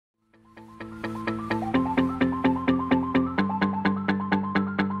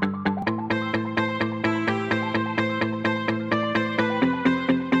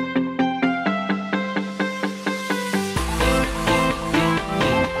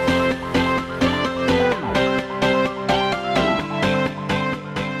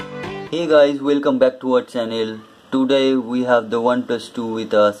guys, welcome back to our channel. Today we have the OnePlus 2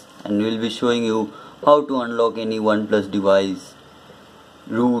 with us and we'll be showing you how to unlock any OnePlus device,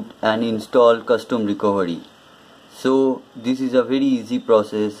 root and install custom recovery. So this is a very easy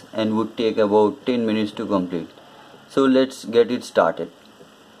process and would take about 10 minutes to complete. So let's get it started.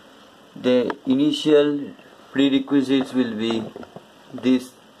 The initial prerequisites will be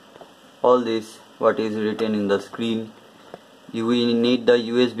all this what is written in the screen. You will need the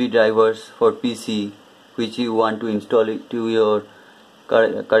USB drivers for PC which you want to install it to your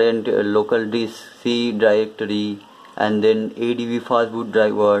current local disk C directory, and then ADB Fastboot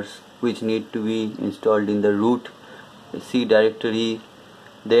drivers which need to be installed in the root C directory,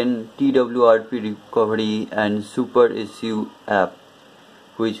 then TWRP Recovery and SuperSU app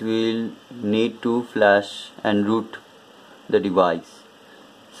which will need to flash and root the device.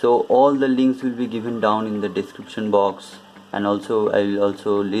 So all the links will be given down in the description box, and also I will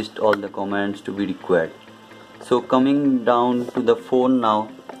also list all the commands to be required. So coming down to the phone now,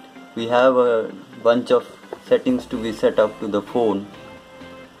 we have a bunch of settings to be set up to the phone.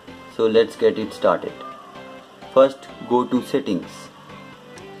 So let's get it started. First go to settings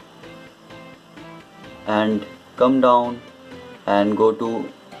and come down and go to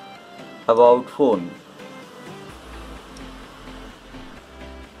about phone.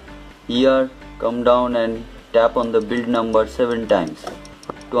 Here come down and tap on the build number 7 times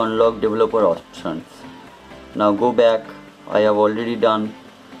to unlock developer options. Now go back, I have already done,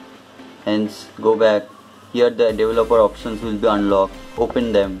 hence go back. Here the developer options will be unlocked,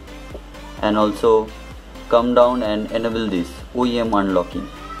 open them, and also come down and enable this OEM unlocking.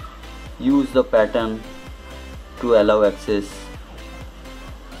 Use the pattern to allow access.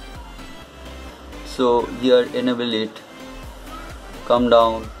 So here enable it, come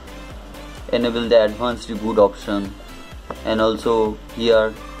down, enable the advanced reboot option, and also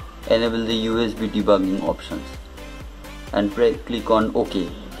here enable the USB debugging options and click on OK.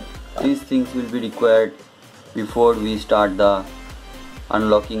 These things will be required before we start the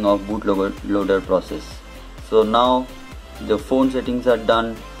unlocking of bootloader process. So now the phone settings are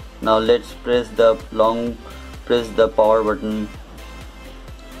done. Now let's press the power button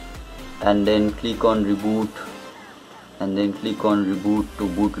and then click on reboot, and then click on reboot to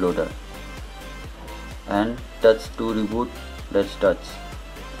bootloader and touch to reboot. Let's touch.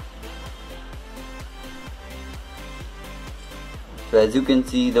 So as you can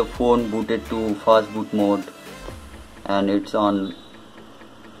see, the phone booted to fast boot mode and it's on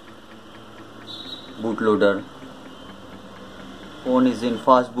bootloader. Phone is in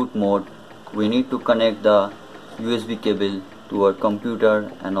fast boot mode. We need to connect the USB cable to our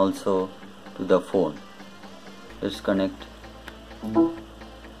computer and also to the phone. Let's connect.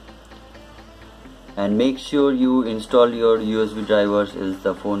 And make sure you install your USB drivers, else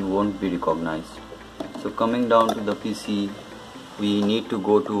the phone won't be recognized. So coming down to the PC, we need to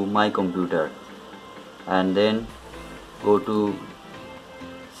go to my computer and then go to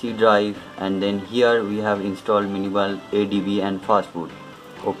C drive, and then here we have installed minimal ADB and Fastboot.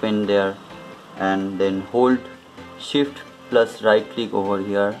 Open there and then hold shift plus right click over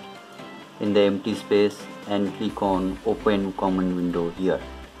here in the empty space and click on open command window here.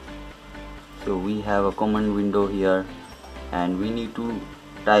 So we have a command window here and we need to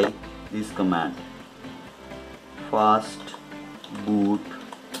type this command: Fastboot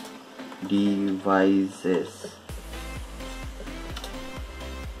devices.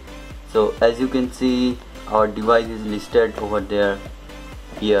 So as you can see, our device is listed over there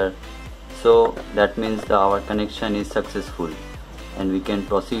here. So that means that our connection is successful and we can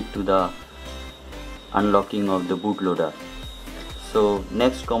proceed to the unlocking of the bootloader. So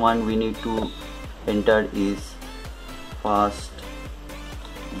next command we need to enter is Fastboot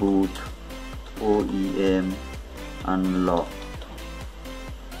OEM unlock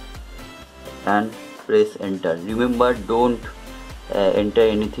and press enter. Remember, don't enter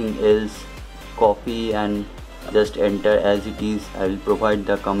anything else, copy and just enter as it is. I will provide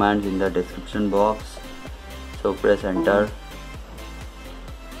the commands in the description box. So press enter.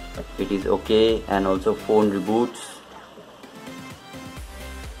 It is okay, and also phone reboots,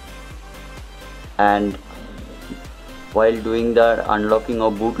 and while doing the unlocking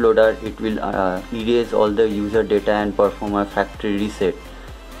of bootloader it will erase all the user data and perform a factory reset.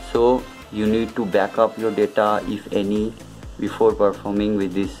 So you need to back up your data if any before performing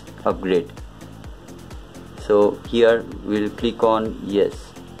with this upgrade. So here we'll click on yes.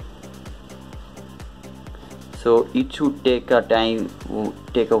 So it should take a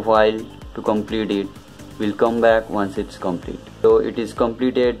while to complete it. We'll come back once it's complete. So it is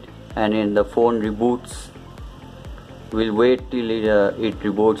completed and in the phone reboots we'll wait till it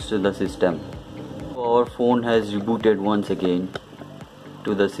reboots to the system. Our phone has rebooted once again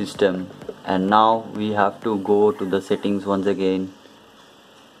to the system, and now we have to go to the settings once again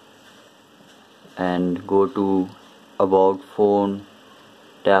and go to about phone,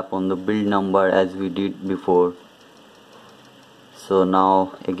 tap on the build number as we did before. So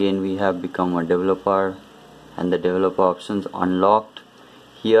now again we have become a developer and the developer options unlocked.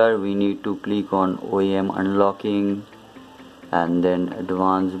 Here we need to click on OEM unlocking and then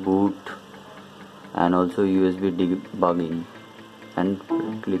advanced boot and also USB debugging and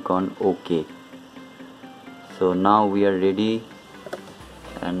click on OK. So now we are ready.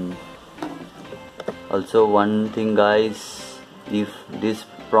 And also one thing guys, if this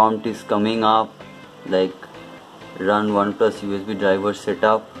prompt is coming up like run OnePlus USB driver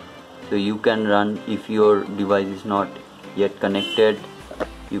setup, so you can run, if your device is not yet connected,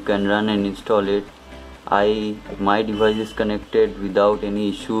 you can run and install it. My device is connected without any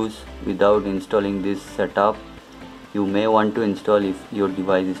issues without installing this setup. You may want to install if your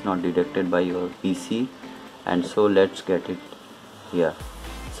device is not detected by your PC, and so let's get it here.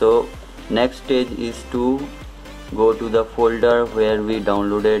 So next stage is to go to the folder where we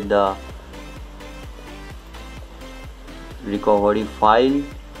downloaded the recovery file,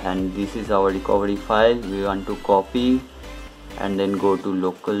 and this is our recovery file. We want to copy and then go to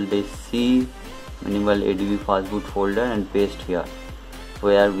local C minimal ADB Fastboot folder and paste here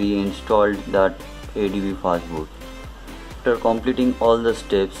where we installed that ADB Fastboot. After completing all the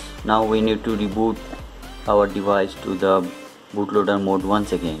steps, now we need to reboot our device to the bootloader mode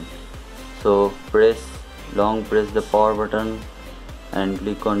once again. So press the power button and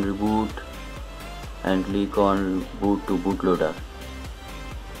click on reboot and click on boot to bootloader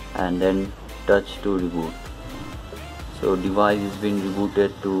and then touch to reboot. So device has been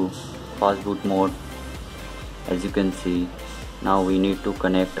rebooted to fastboot mode. As you can see, now we need to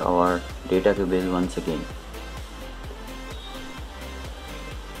connect our data cable once again.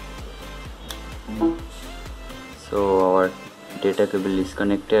 So our data cable is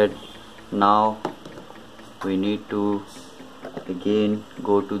connected. Now we need to again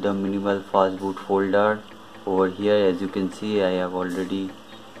go to the minimal fastboot folder. Over here, as you can see, I have already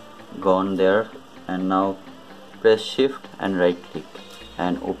gone there, and now press shift and right click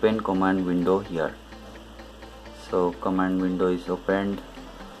and open command window here. So command window is opened.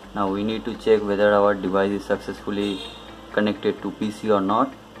 Now we need to check whether our device is successfully connected to PC or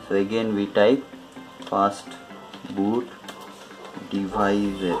not. So again we type fastboot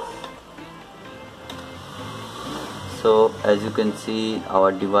devices. So as you can see,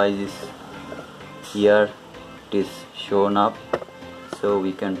 our device is here, it is shown up, so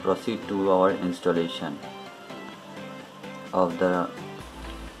we can proceed to our installation of the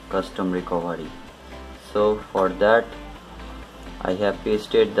custom recovery. So for that, I have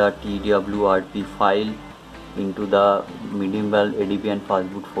pasted the TWRP file into the minimal ADB and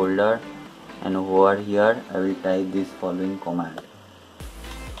fastboot folder, and over here I will type this following command: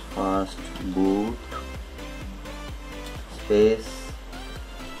 fastboot space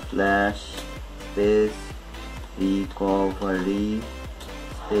 / space recovery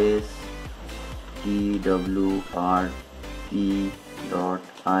space TWRP.img.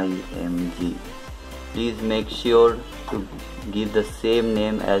 Please make sure to give the same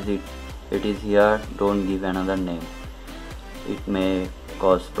name as it is here. Don't give another name, it may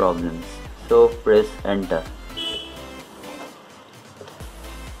cause problems. So press enter.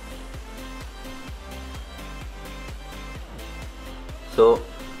 So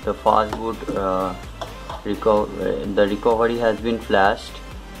the fastboot the recovery has been flashed.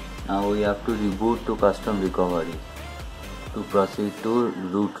 Now we have to reboot to custom recovery to proceed to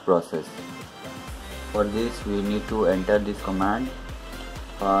root process. For this we need to enter this command: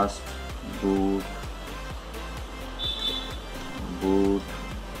 fastboot boot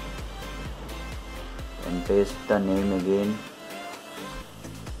and paste the name again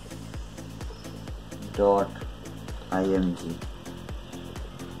 .img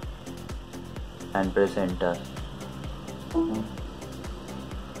and press enter.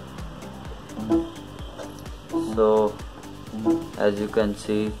 So as you can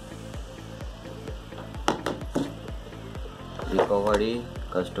see, recovery,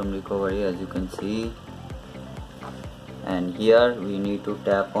 custom recovery, as you can see, and here we need to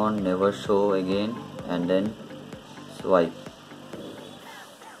tap on never show again and then swipe.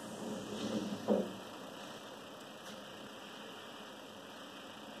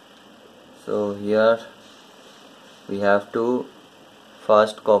 So here we have to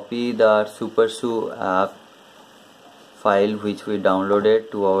first copy the SuperSU app file which we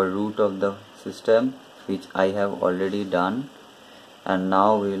downloaded to our root of the system. which I have already done, and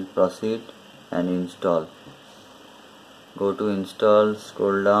now we will proceed and install. Go to install,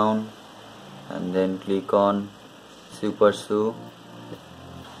 scroll down and then click on SuperSU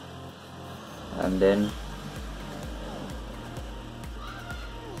and then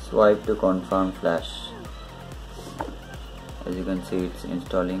swipe to confirm flash. As you can see, it's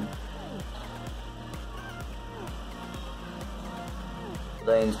installing.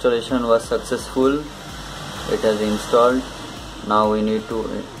 The installation was successful. It has installed. Now we need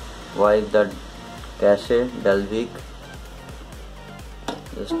to wipe the cache Dalvik.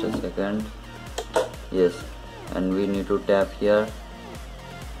 Just a second. Yes, and we need to tap here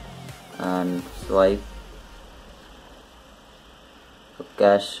and swipe. So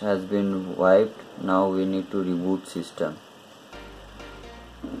cache has been wiped. Now we need to reboot system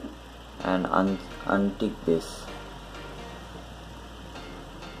and untick this.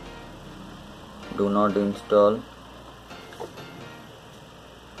 Do not install.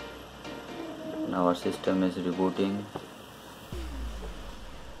 Now our system is rebooting.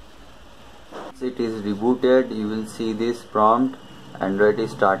 Once it is rebooted, you will see this prompt, Android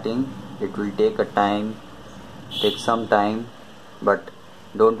is starting. It will take some time, but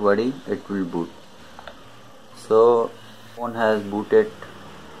don't worry, it will boot. So phone has booted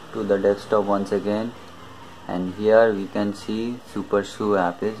to the desktop once again, and here we can see SuperSU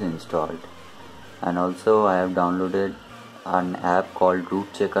app is installed. And also I have downloaded an app called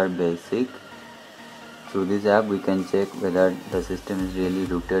Root Checker Basic. Through this app we can check whether the system is really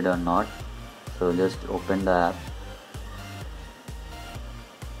rooted or not. So just open the app,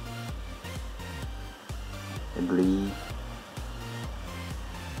 agree,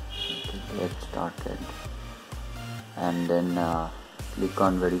 get started, and then click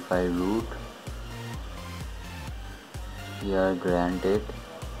on verify root. Here grant it.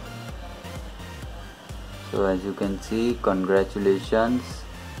 So as you can see, congratulations,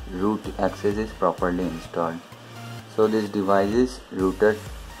 root access is properly installed. So this device is rooted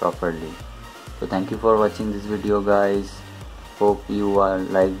properly. So thank you for watching this video, guys. Hope you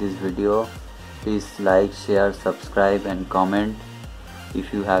like this video. Please like, share, subscribe and comment.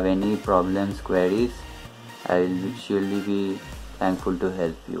 If you have any problems, queries, I will surely be thankful to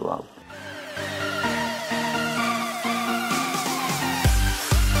help you out.